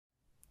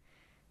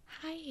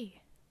Hi.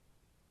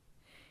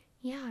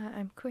 Yeah,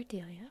 I'm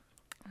Cordelia.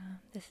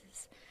 This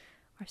is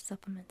our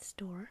supplement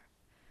store.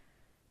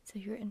 So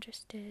you're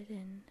interested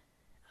in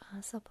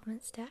a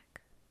supplement stack?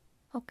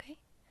 Okay.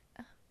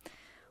 Uh,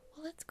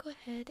 well, let's go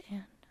ahead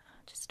and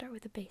just start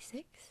with the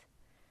basics.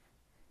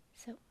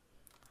 So,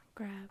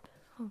 grab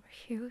over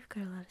here. We've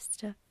got a lot of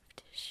stuff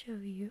to show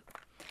you.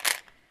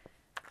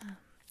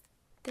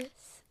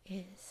 This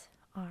is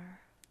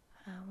our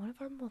one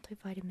of our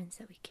multivitamins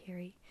that we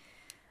carry.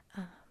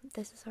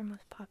 This is our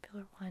most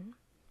popular one.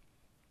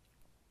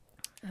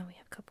 We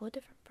have a couple of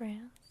different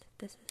brands.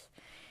 This is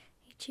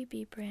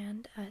HEB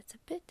brand. It's a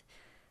bit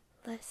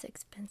less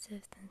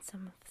expensive than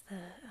some of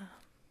the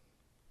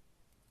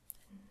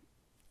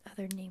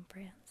other name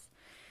brands.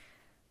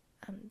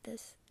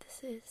 This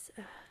is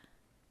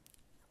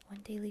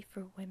one daily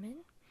for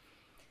women,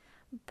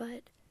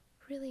 but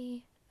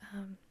really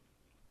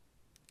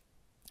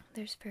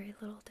there's very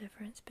little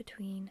difference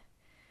between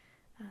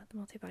the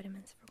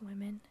multivitamins for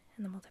women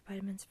and the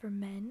multivitamins for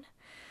men.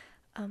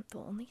 The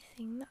only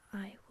thing that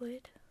I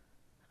would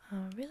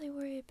really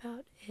worry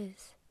about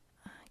is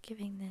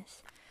giving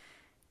this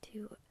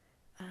to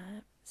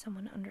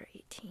someone under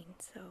 18.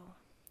 So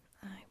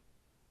I'm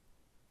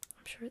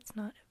sure it's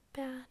not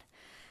bad,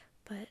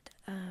 but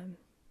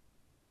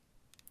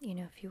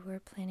if you were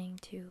planning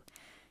to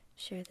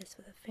share this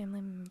with a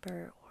family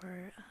member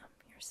or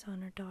your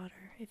son or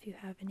daughter, if you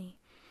have any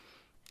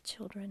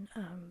children,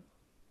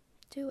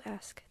 do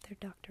ask their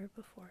doctor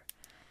before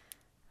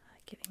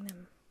giving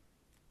them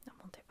a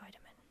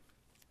multivitamin.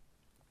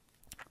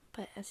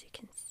 But as you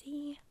can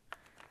see,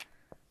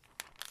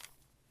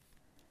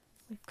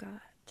 we've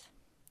got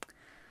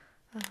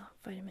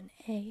vitamin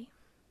A,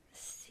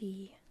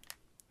 C,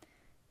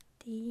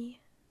 D,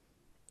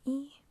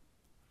 E,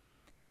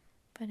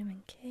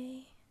 vitamin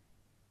K,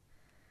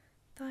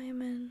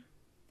 thiamine,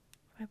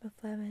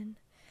 riboflavin,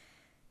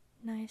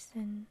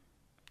 niacin,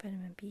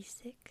 vitamin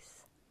B6,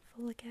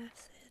 folic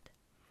acid,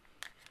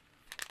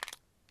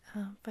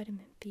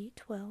 vitamin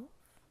B12,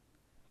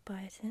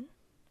 biotin,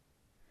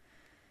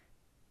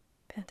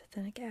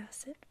 pantothenic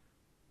acid,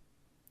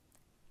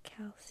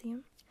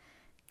 calcium.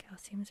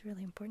 Calcium is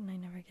really important. I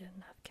never get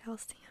enough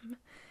calcium.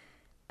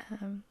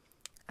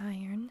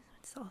 Iron.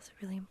 It's also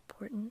really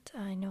important.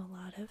 I know a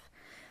lot of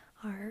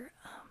our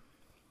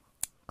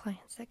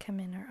clients that come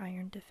in are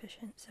iron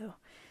deficient, so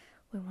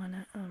we want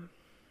to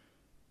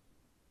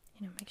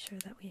make sure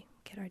that we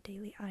get our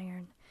daily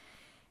iron.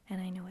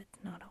 And I know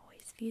it's not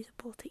always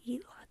feasible to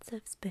eat lots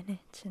of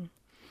spinach,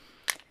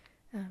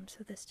 and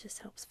so this just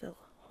helps fill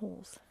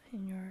holes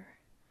in your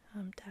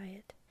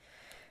diet.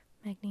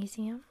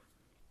 Magnesium.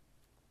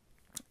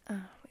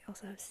 We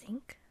also have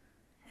zinc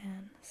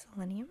and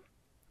selenium,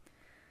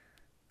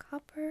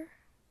 copper,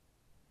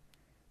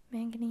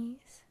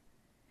 manganese,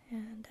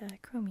 and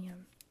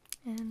chromium.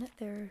 And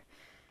there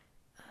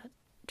are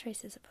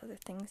traces of other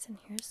things in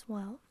here as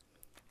well.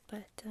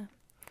 But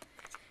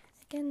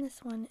again,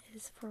 this one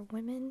is for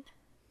women.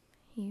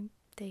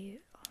 They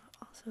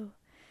also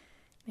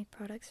make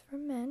products for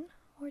men,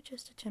 or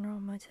just a general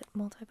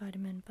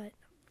multivitamin. But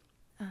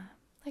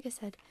like I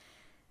said,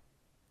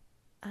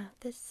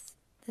 this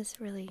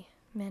really,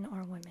 men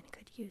or women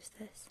could use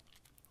this,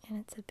 and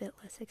it's a bit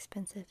less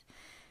expensive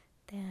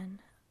than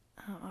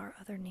our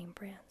other name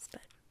brands.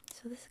 But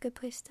so this is a good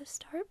place to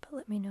start, but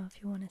let me know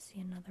if you want to see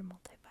another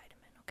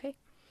multivitamin, okay?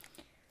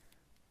 So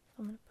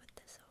I'm going to put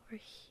this over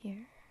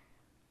here,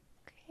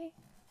 okay?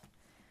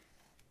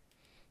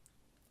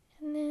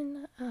 And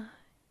then you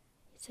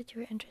said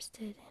you were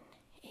interested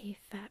in a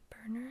fat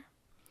burner.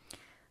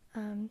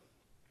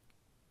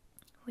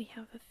 We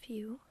have a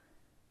few,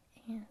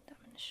 and I'm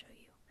going to show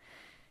you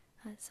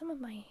some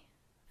of my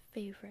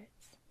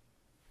favorites.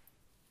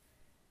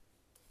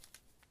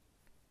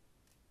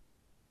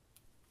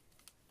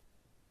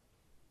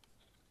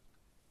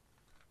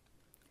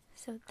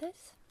 So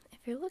this, if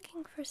you're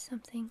looking for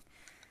something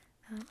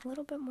a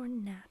little bit more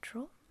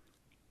natural,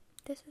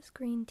 this is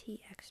green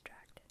tea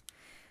extract.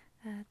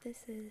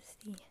 This is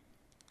the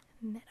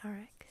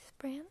MedRx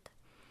brand.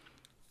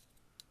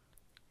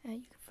 You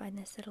can find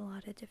this at a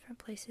lot of different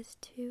places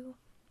too.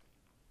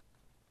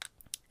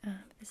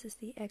 This is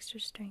the extra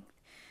strength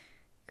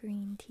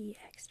green tea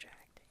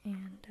extract,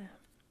 and of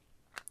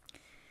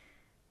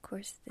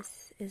course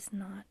this is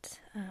not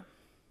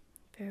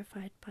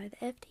verified by the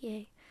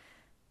FDA,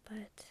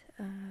 but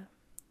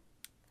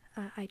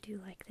I do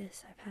like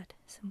this. I've had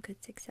some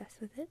good success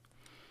with it.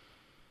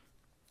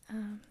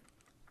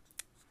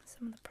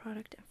 Some of the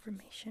product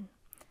information.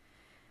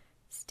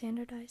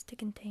 Standardized to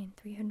contain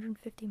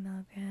 350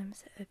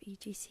 milligrams of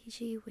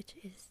EGCG, which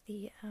is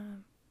the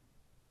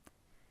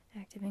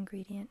active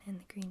ingredient in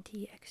the green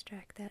tea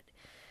extract that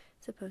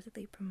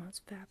supposedly promotes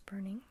fat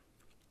burning.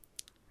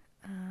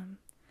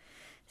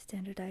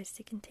 Standardized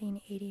to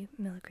contain 80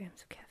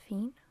 milligrams of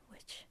caffeine,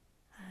 which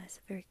is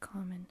a very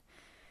common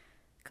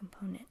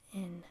component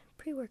in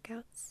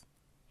pre-workouts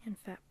and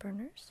fat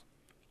burners.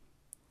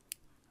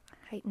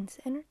 Heightens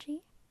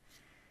energy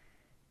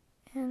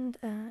and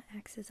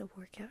acts as a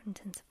workout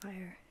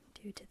intensifier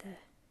due to the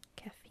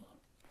caffeine.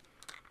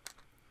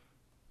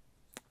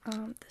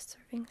 The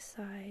serving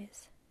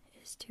size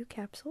is 2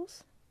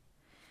 capsules,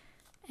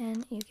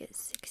 and you get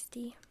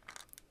 60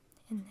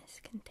 in this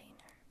container.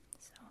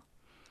 So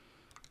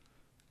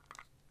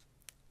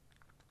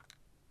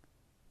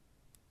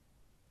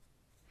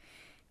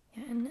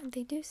yeah, and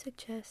they do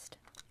suggest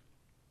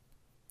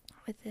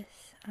with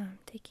this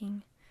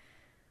taking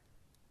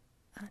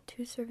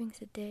 2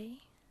 servings a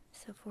day,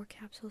 so 4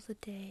 capsules a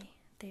day.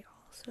 They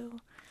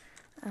also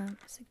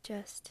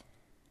suggest,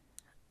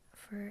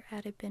 for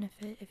added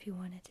benefit, if you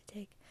wanted to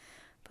take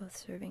both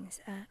servings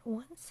at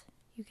once,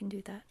 you can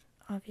do that.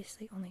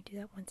 Obviously only do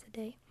that once a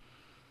day.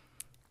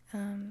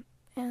 And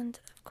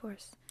of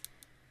course,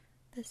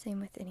 the same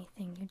with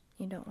anything.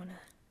 You don't want to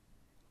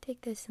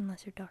take this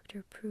unless your doctor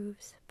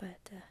approves,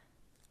 but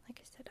like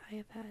I said, I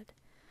have had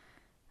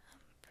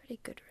pretty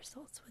good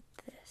results with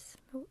this.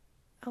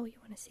 Oh, you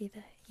want to see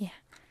the... Yeah.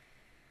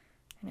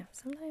 I know,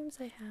 sometimes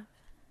I have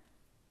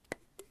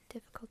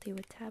difficulty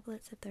with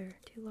tablets if they're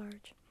too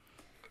large.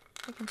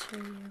 I can show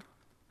you.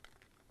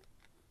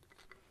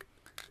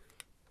 Put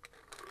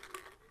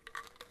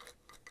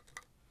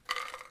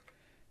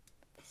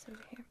this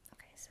over here.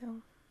 Okay,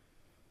 so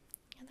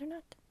yeah, they're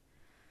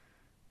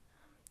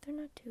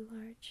not too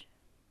large.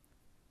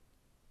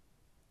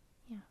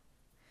 Yeah,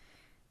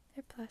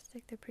 they're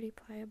plastic. They're pretty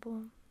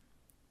pliable.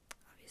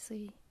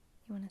 Obviously,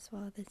 you want to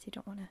swallow this. You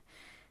don't want to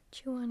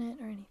chew on it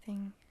or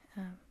anything.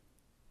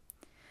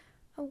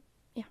 Oh,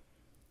 yeah,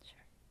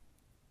 sure.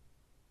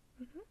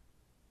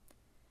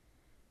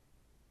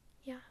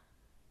 Yeah.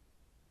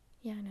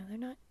 Yeah, no, they're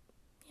not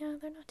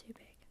too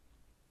big.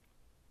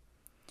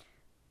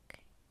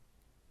 Okay.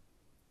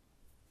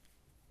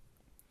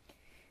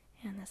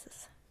 And this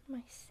is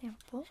my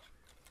sample.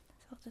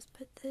 So I'll just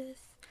put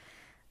this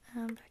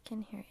back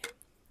in here.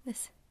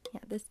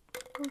 Yeah. This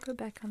will go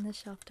back on the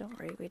shelf. Don't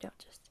worry, we don't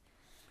just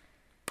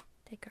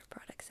take our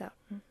products out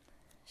and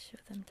show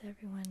them to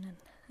everyone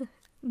and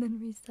then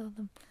resell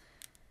them.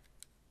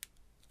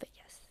 But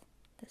yes,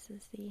 this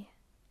is the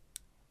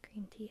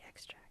green tea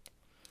extract.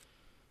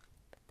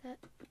 Put that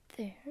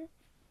there.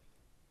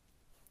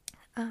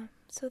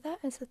 So that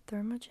is a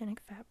thermogenic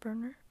fat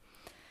burner.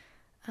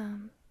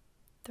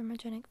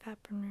 Thermogenic fat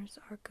burners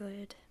are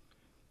good,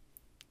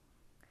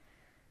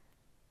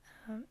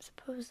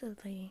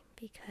 supposedly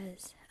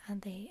because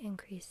they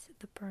increase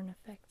the burn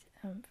effect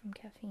from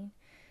caffeine.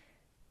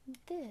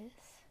 This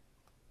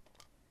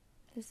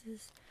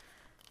is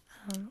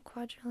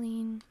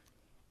quadriline,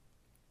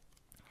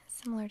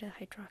 similar to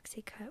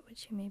hydroxycut,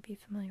 which you may be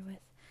familiar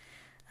with.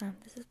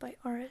 This is by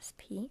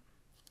RSP.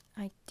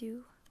 I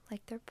do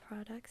like their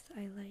products.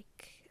 I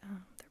like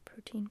their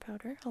protein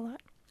powder a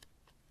lot.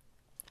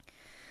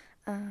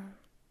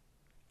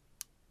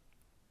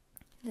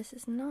 This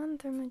is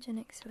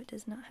non-thermogenic, so it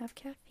does not have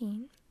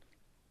caffeine.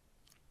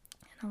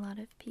 And a lot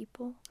of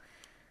people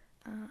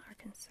are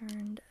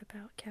concerned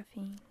about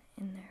caffeine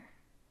in their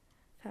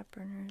fat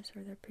burners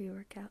or their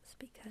pre-workouts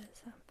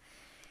because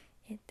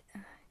it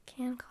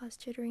can cause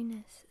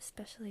jitteriness,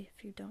 especially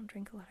if you don't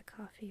drink a lot of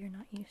coffee. You're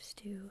not used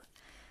to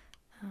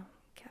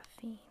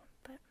caffeine.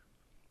 But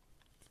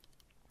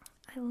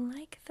I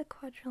like the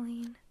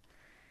quadriline.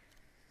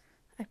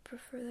 I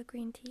prefer the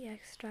green tea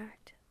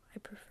extract. I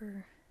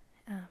prefer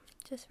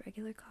just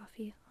regular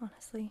coffee,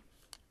 honestly.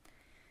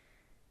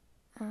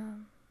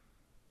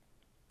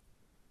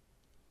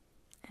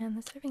 And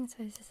the serving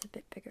size is a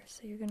bit bigger,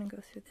 so you're going to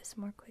go through this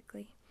more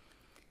quickly.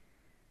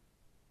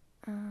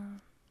 And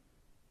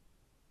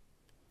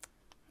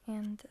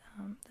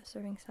the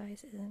serving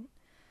size isn't...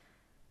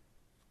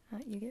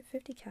 you get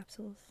 50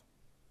 capsules,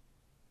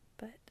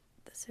 but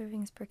the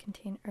servings per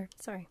container...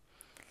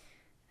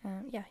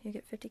 yeah, you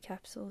get 50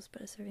 capsules,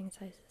 but a serving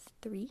size is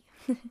 3,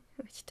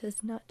 which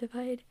does not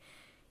divide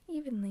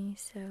evenly,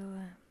 so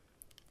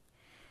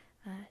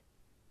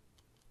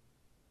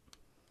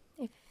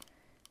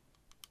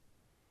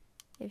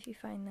if you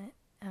find that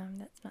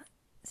that's not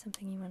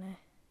something you want to,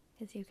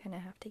 because you kind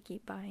of have to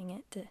keep buying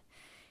it to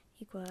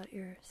equal out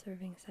your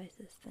serving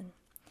sizes, then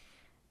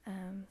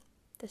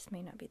this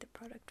may not be the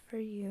product for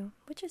you,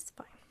 which is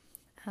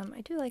fine.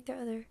 I do like their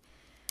other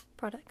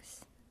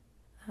products,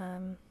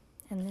 and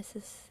this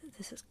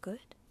is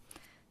good.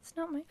 It's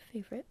not my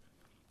favorite,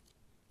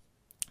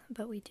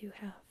 but we do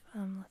have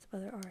lots of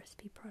other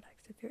RSP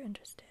products if you're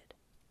interested.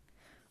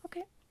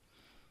 Okay,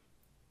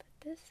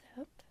 put this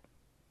up.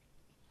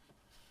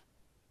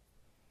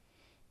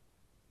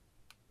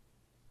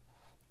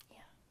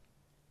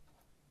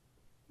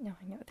 No,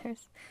 I know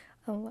there's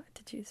a lot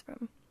to choose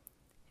from.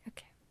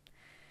 Okay,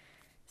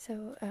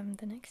 so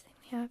the next thing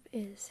we have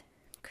is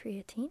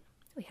creatine.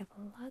 We have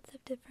lots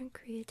of different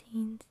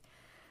creatines.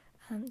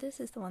 This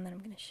is the one that I'm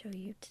going to show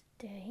you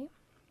today.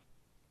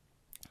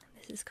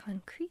 This is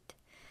Concrete.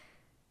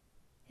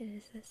 It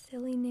is a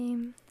silly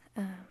name,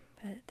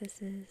 but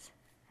this is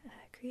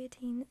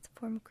creatine. It's a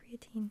form of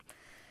creatine.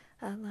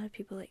 A lot of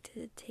people like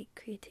to take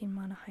creatine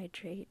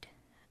monohydrate.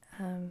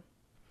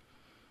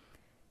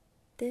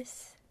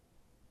 This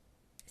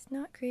is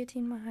not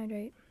creatine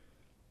monohydrate.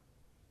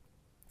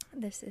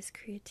 This is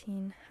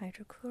creatine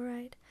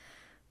hydrochloride,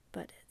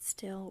 but it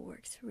still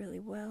works really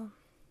well.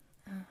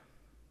 A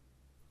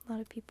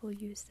lot of people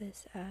use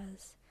this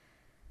as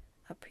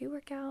a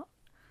pre-workout.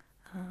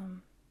 A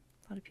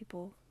lot of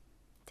people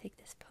take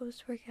this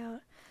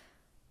post-workout.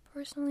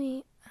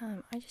 Personally,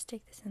 I just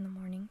take this in the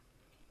morning.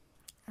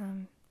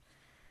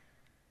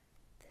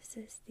 This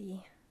is the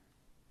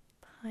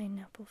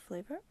pineapple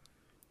flavor.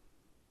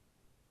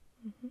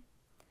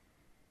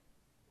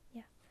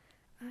 Yeah,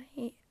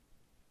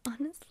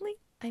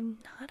 I'm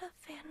not a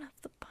fan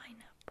of the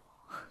pineapple.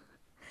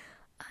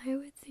 I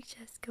would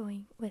suggest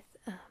going with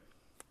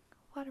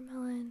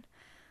watermelon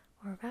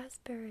or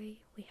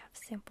raspberry. We have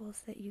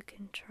samples that you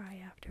can try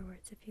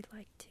afterwards if you'd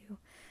like to.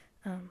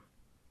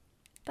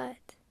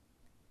 But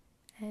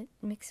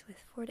mix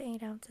with 4 to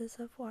 8 ounces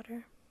of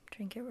water.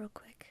 Drink it real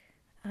quick.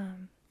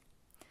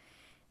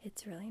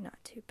 It's really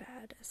not too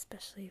bad,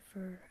 especially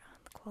for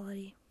the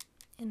quality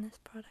in this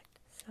product.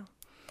 So,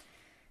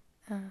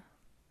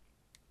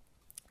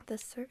 the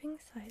serving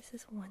size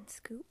is 1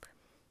 scoop.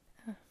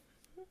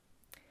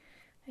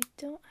 I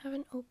don't have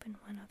an open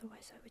one,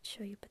 otherwise I would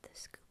show you, but the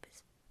scoop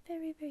is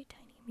very, very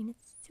tiny. I mean,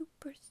 it's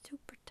super,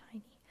 super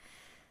tiny.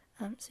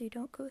 So you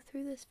don't go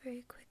through this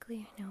very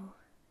quickly. I know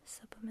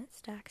supplement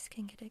stacks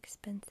can get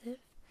expensive.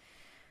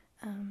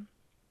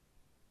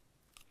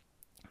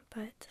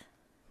 But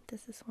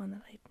this is one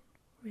that I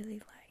really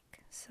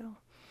like. So,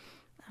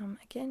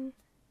 again,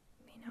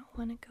 you may not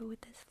want to go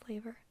with this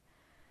flavor,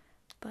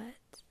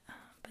 but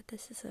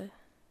this is a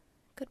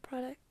good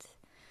product,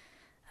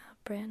 a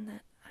brand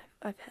that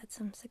I've had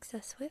some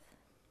success with,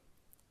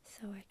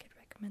 so I could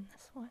recommend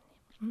this one.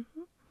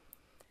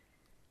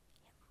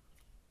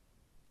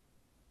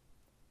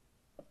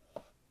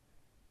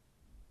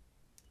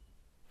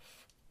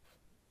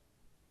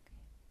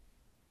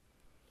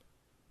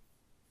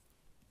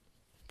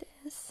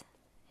 This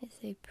is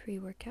a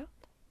pre-workout.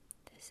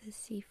 This is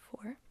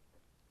C4.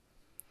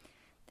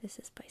 This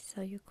is by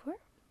Cellucor.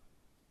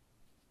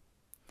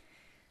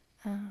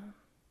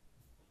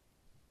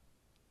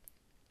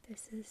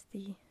 This is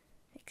the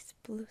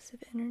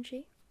explosive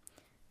energy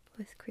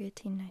with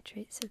creatine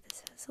nitrate. So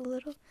this has a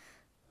little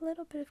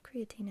bit of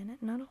creatine in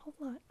it, not a whole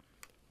lot.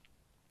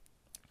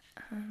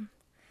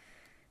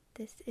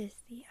 This is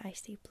the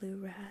icy blue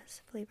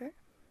raz flavor.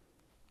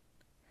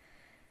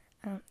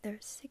 There are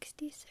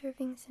 60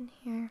 servings in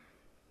here,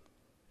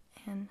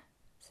 and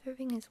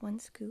serving is 1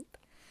 scoop.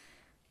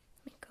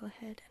 Let me go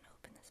ahead and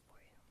open this for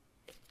you.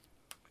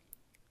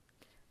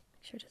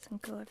 Make sure it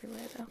doesn't go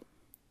everywhere though.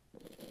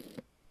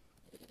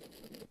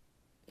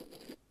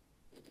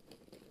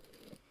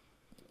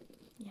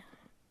 Yeah,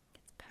 it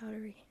gets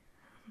powdery.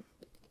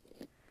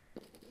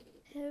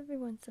 Every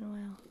once in a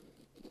while,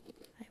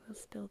 I will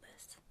spill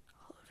this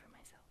all over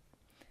myself.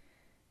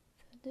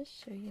 So I'll just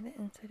show you the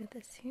inside of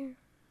this here.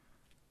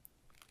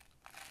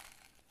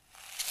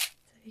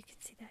 So you can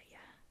see that, yeah.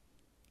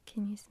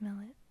 Can you smell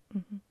it?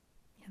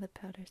 Yeah, the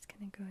powder's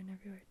gonna go in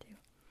everywhere too.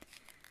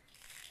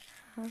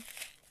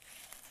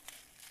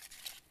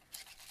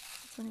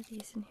 There's one of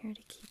these in here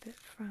to keep it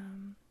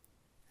from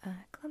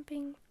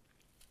clumping.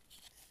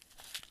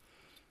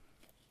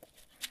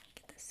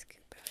 Get the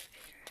scoop out of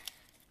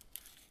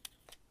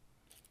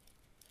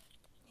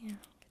here. Yeah,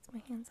 gets my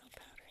hands all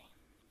powdery.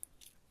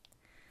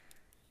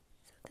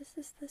 So this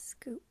is the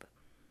scoop.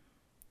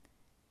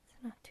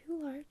 It's not too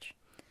large.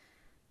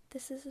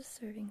 This is a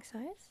serving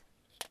size.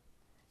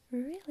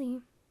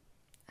 Really,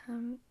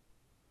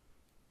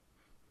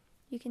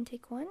 you can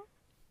take 1,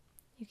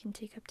 you can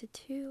take up to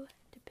 2,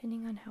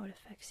 depending on how it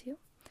affects you.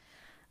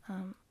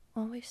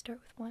 Always start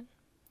with 1.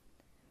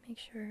 Make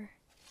sure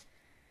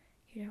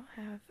you don't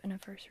have an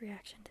adverse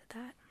reaction to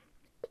that.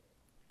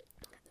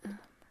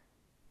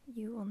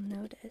 You will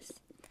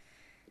notice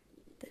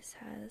this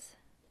has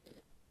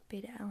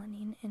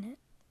beta-alanine in it.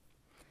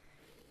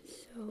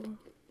 So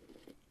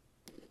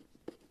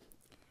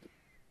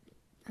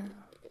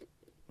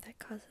that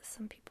causes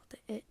some people to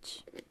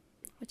itch,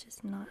 which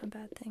is not a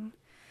bad thing.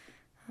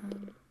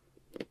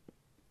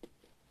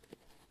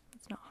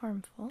 It's not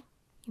harmful.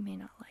 You may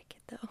not like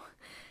it though.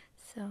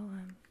 So,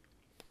 I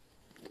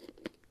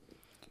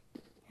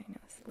know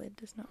this lid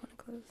does not want to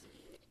close.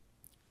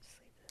 Just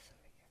leave this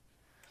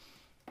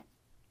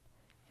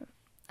over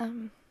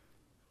here.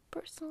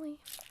 Personally,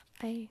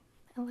 I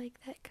like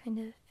that kind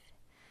of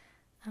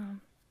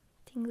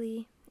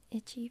tingly,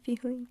 itchy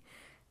feeling.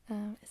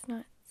 It's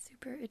not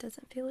super, it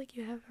doesn't feel like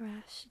you have a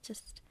rash, it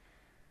just,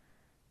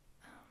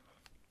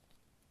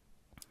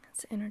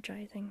 it's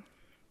energizing.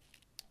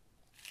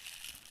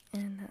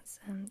 And that's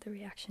the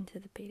reaction to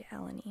the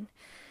beta-alanine.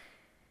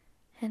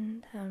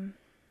 And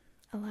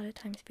a lot of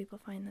times people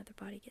find that their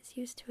body gets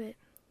used to it.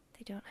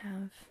 They don't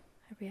have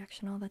a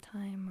reaction all the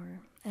time,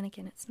 and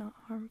again, it's not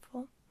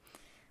harmful.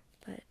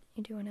 But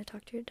you do want to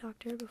talk to your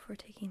doctor before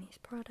taking these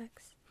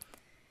products.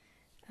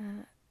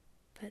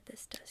 But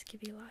this does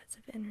give you lots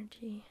of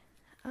energy.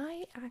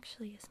 I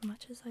actually, as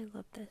much as I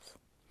love this,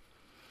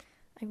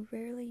 I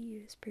rarely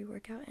use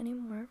pre-workout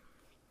anymore,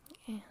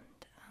 and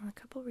a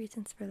couple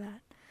reasons for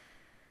that.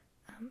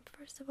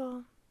 First of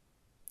all,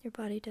 your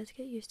body does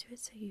get used to it,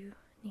 so you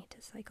need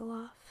to cycle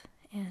off,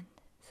 and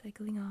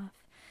cycling off,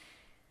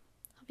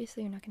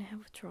 obviously you're not going to have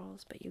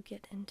withdrawals, but you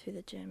get into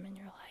the gym and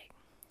you're like,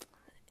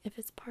 if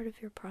it's part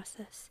of your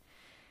process,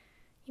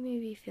 you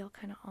maybe feel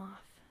kind of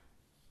off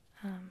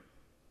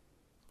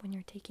when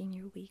you're taking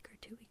your week or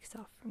 2 weeks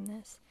off from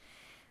this.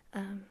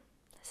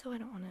 So I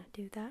don't want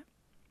to do that.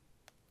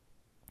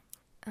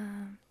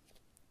 And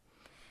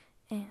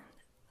the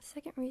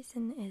second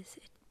reason is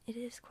it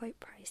is quite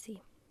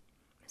pricey.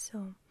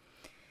 So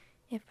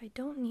if I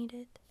don't need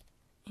it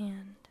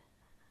and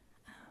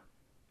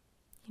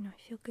I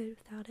feel good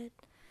without it,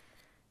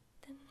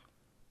 then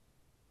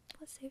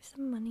let's save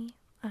some money.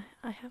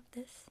 I have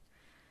this,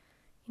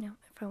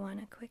 if I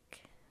want a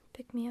quick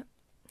pick me up.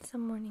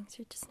 Some mornings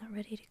you're just not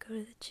ready to go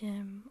to the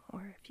gym,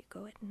 or if you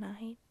go at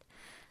night,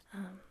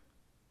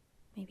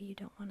 maybe you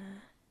don't want to,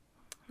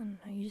 I don't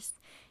know, you just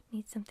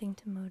need something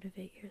to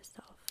motivate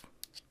yourself.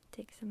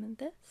 Take some of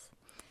this.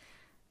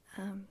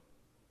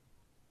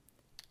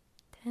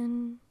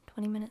 10,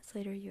 20 minutes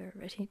later, you're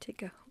ready to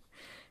go.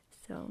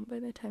 So by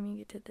the time you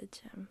get to the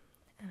gym,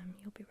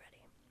 you'll be ready.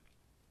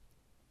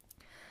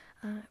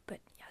 But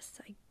yes,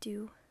 I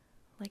do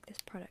like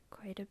this product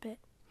quite a bit.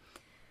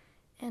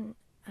 And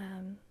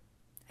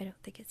I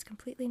don't think it's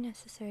completely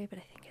necessary, but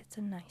I think it's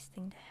a nice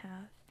thing to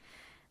have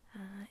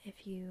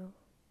if you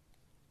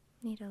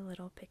need a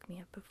little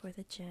pick-me-up before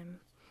the gym.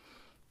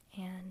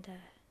 And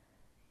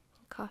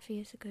coffee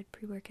is a good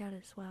pre-workout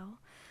as well,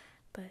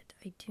 but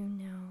I do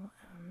know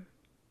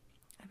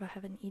if I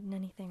haven't eaten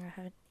anything or I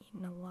haven't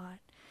eaten a lot,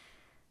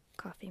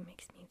 coffee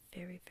makes me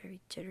very,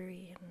 very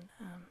jittery and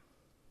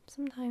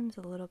sometimes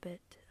a little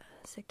bit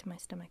sick to my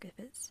stomach if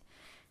it's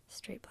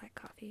straight black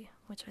coffee,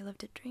 which I love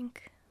to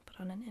drink, but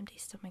on an empty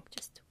stomach,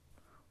 just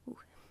ooh.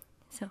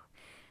 So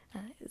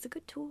it's a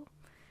good tool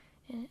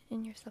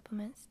in your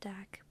supplement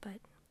stack, but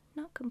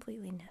not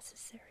completely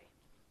necessary.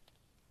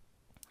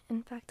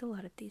 In fact, a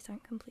lot of these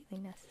aren't completely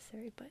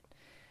necessary, but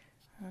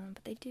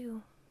they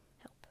do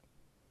help.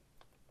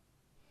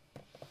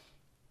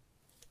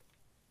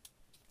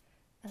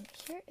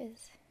 Here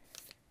is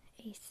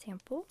a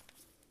sample.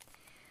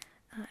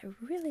 I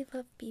really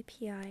love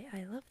BPI.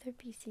 I love their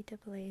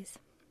BCAAs.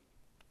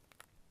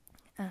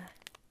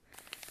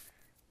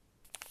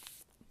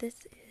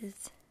 This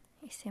is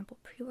a sample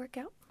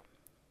pre-workout.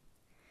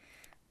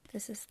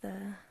 This is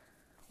the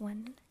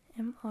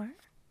 1MR,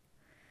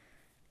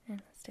 and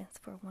it stands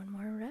for 1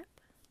 more rep,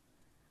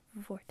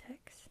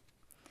 Vortex.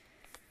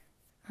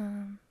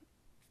 And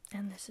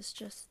this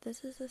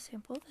is a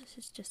sample. This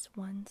is just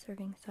 1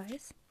 serving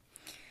size.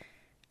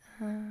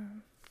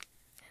 And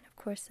of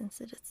course,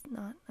 since it is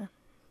not,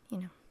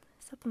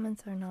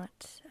 supplements are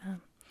not,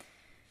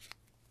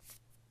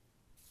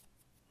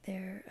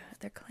 their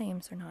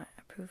claims are not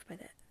approved by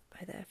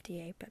the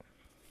FDA, but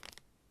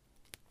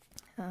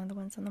the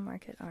ones on the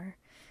market are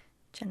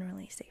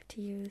generally safe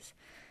to use.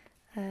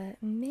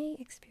 May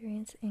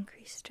experience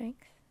increased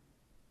strength,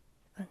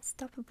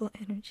 unstoppable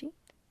energy,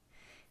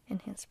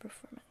 enhanced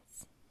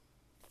performance.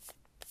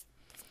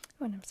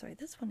 Oh, and I'm sorry,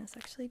 this one is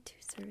actually 2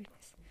 servings.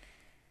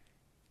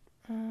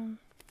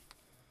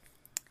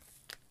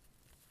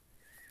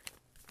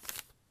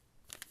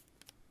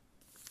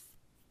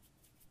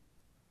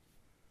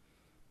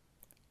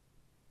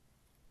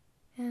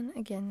 And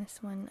again,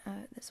 this one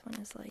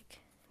is like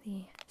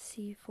the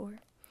C4.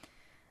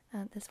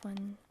 This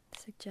one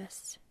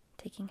suggests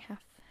taking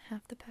half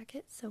the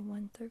packet, so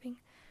 1 serving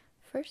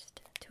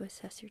first to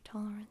assess your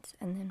tolerance,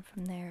 and then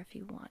from there, if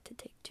you want to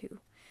take 2,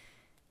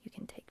 you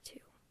can take 2.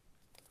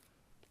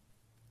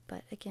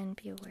 But again,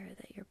 be aware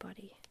that your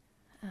body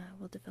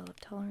will develop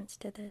tolerance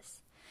to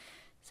this,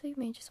 so you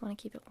may just want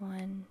to keep it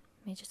 1,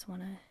 may just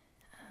want to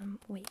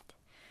wait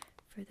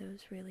for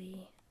those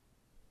really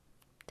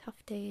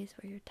tough days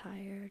where you're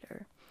tired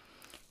or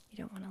you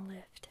don't want to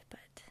lift,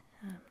 but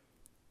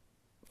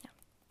yeah,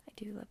 I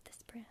do love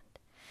this brand.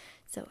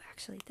 So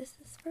actually, this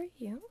is for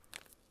you.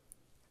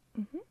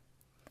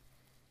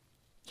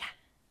 Yeah.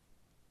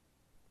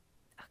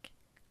 Okay,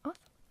 awesome.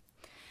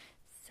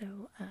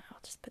 So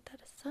I'll just put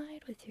that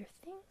aside with your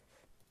things.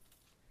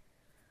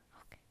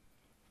 Okay.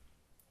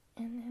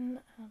 And then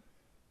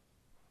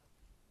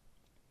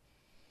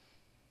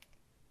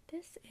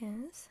this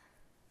is,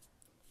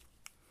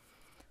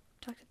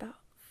 talked about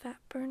fat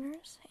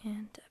burners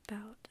and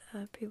about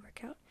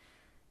pre-workout.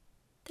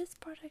 This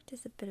product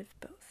is a bit of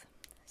both.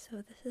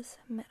 So this is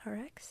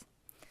MetRx.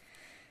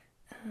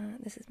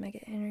 This is Mega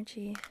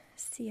Energy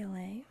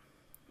CLA,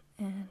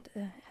 and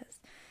it has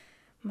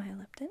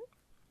myoleptin.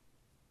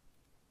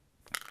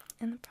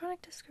 And the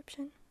product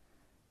description: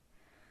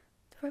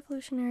 the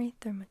revolutionary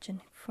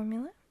thermogenic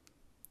formula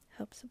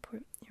helps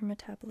support your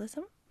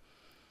metabolism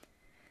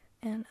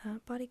and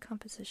body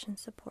composition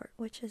support,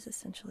 which is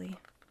essentially,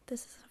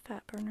 this is a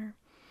fat burner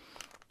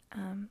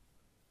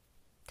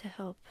to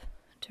help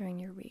during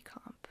your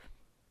recomp,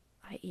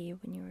 i.e.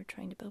 when you were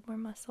trying to build more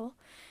muscle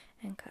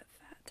and cut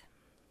fat.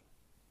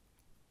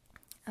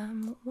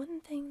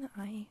 One thing that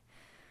I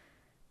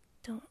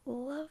don't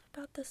love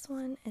about this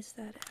one is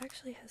that it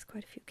actually has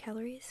quite a few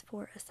calories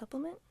for a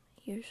supplement,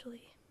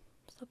 usually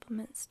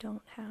supplements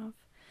don't have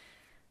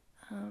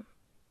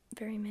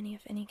very many,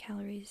 if any,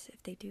 calories.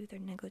 If they do, they're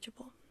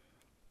negligible.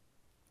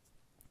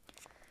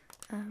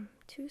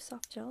 2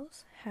 soft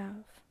gels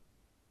have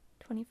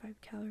 25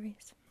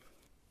 calories.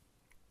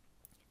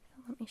 So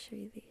let me show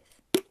you these.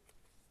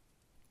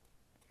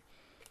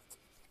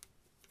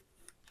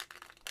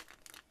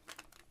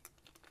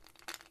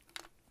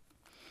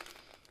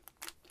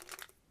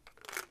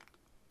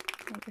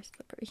 Oh, they're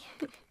slippery.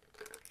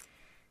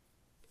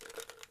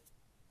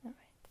 Alright,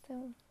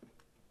 so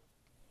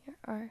here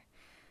are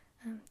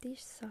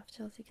these soft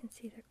gels. You can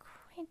see they're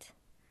quite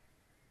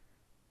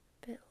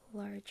a bit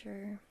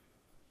larger,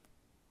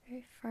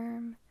 very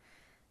firm.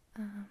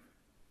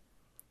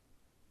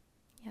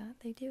 Yeah,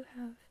 they do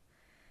have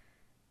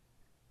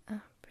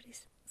pretty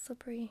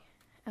slippery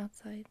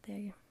outside.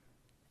 They,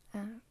 I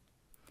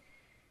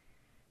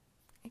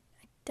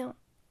don't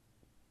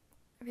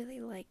really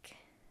like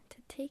to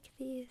take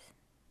these.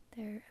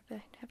 I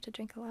have to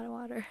drink a lot of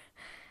water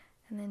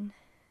and then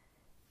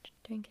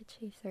drink a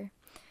chaser.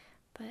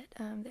 But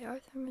they are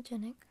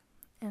thermogenic,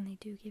 and they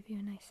do give you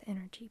a nice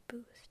energy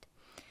boost.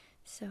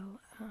 So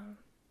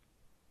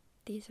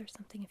these are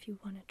something if you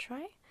want to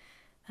try.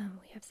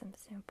 We have some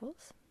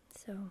samples,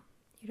 so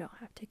you don't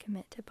have to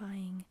commit to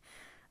buying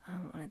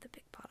one of the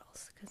big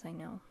bottles, because I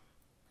know,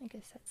 like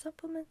I said,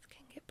 supplements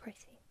can get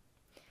pricey.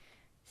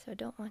 So I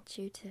don't want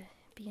you to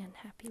be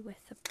unhappy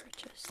with the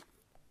purchase.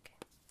 Okay.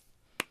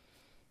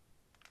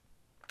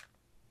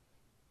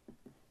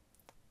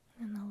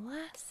 And the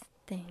last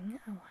thing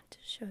I want to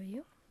show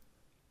you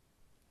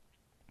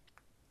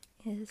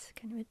is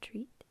kind of a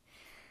treat.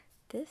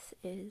 This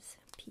is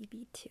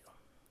PB2.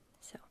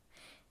 So,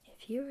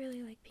 if you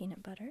really like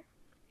peanut butter,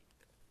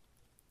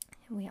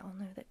 and we all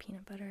know that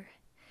peanut butter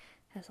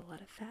has a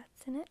lot of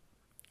fats in it,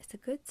 it's a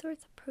good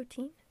source of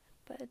protein,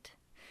 but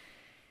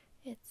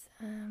it's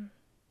a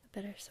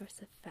better source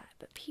of fat.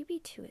 But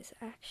PB2 is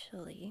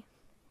actually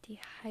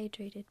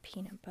dehydrated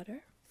peanut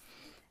butter.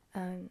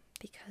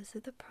 Because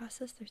of the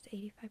process, there's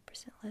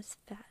 85% less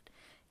fat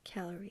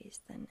calories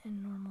than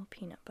in normal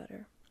peanut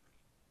butter.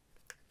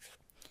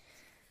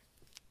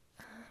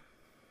 And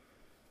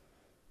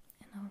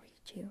I'll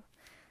read you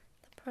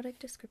the product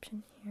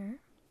description here.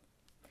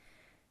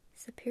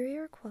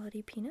 Superior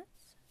quality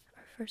peanuts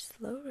are first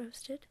slow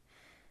roasted,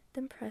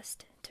 then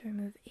pressed to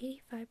remove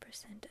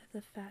 85% of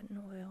the fat and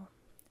oil.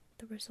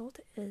 The result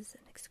is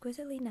an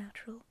exquisitely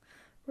natural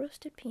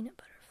roasted peanut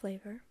butter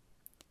flavor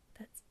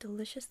that's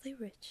deliciously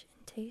rich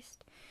in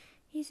taste,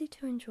 easy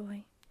to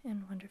enjoy,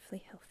 and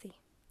wonderfully healthy.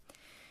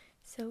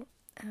 So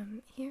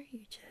here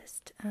you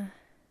just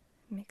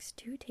mix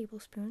 2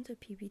 tablespoons of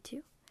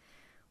PB2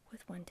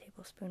 with 1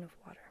 tablespoon of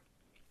water,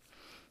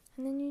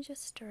 and then you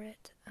just stir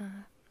it.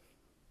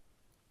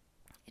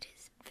 It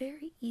is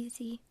very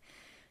easy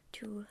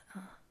to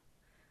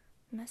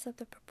mess up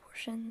the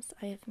proportions.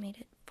 I have made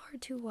it far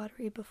too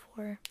watery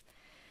before.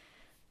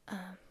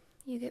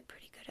 You get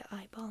pretty good at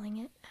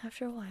eyeballing it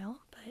after a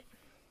while, but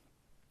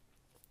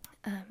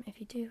if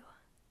you do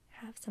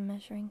have some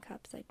measuring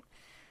cups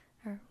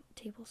or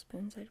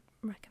tablespoons, I'd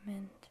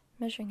recommend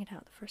measuring it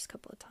out the first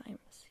couple of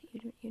times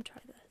you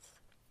try this.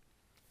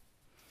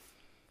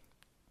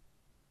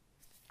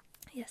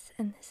 Yes,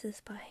 and this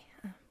is by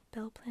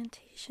Bell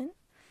Plantation.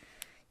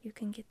 You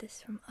can get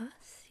this from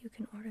us. You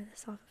can order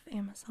this off of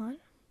Amazon.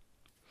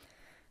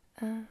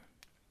 And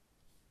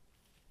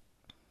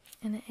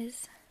it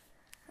is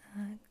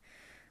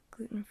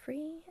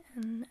gluten-free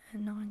and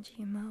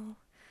non-GMO.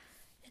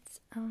 It's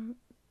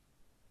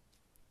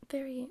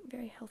very,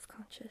 very health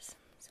conscious.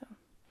 So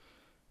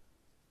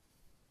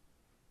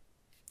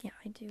yeah,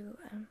 I do.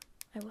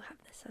 I will have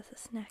this as a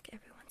snack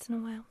every once in a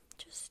while.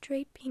 Just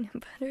straight peanut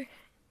butter.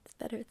 It's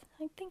better.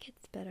 I think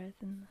it's better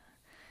than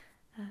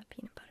the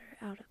peanut butter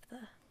out of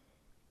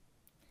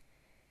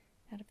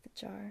the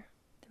jar,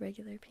 the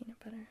regular peanut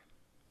butter.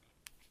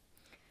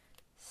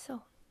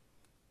 So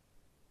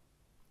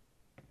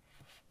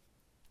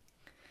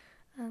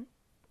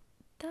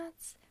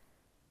that's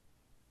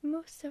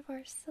most of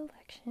our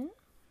selection,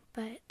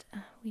 but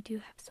we do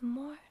have some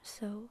more.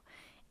 So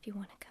if you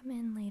want to come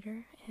in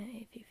later,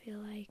 if you feel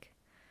like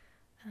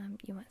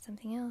you want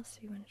something else,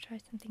 or you want to try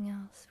something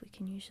else, we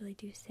can usually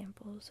do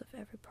samples of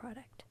every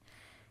product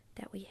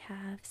that we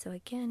have. So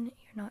again,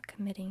 you're not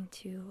committing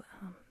to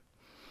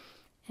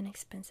an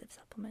expensive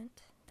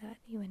supplement that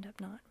you end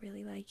up not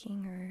really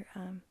liking or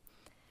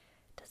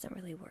doesn't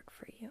really work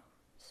for you.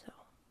 So,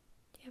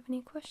 do you have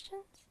any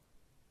questions?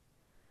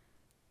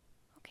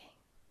 Okay,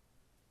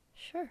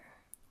 sure.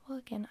 Well,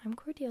 again, I'm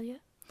Cordelia,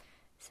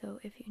 so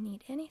if you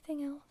need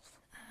anything else,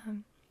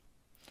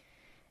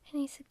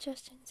 any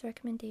suggestions,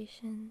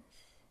 recommendations,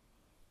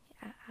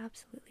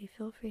 absolutely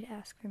feel free to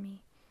ask for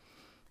me.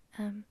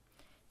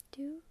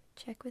 Do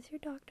check with your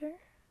doctor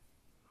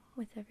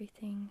with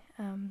everything.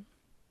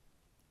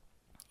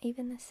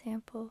 Even the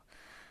sample,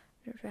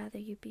 I'd rather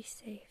you be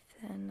safe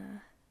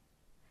than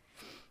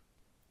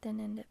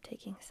end up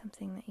taking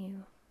something that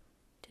you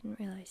didn't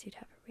realize you'd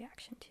have a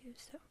reaction to.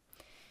 So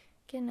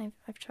again,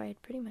 I've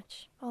tried pretty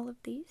much all of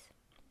these,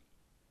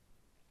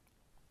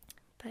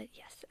 But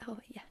yes, oh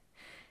yeah,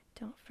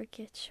 don't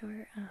forget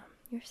your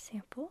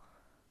sample.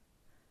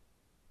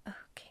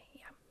 Okay,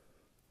 yeah.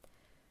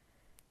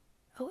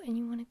 Oh, and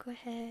you want to go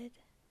ahead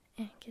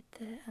and get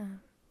the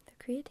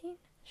creatine?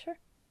 Sure.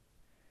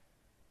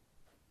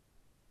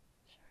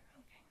 Sure,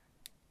 okay.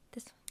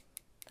 This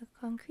one, the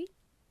concrete?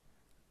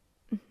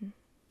 Mm-hmm.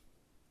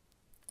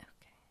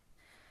 Okay.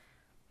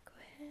 Go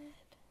ahead.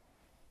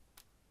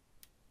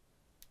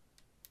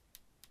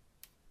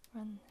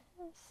 Run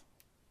this.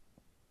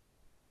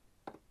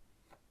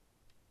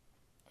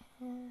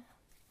 And,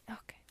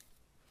 okay.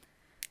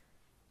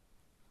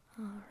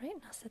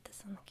 Alright, I'll set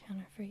this on the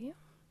counter for you.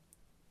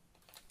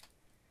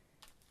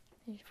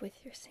 With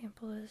your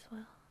sample as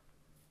well.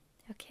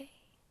 Okay.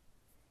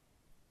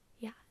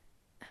 Yeah,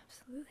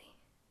 absolutely.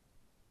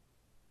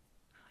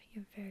 Oh,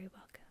 you're very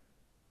welcome.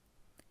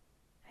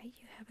 Alright,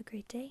 you have a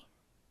great day.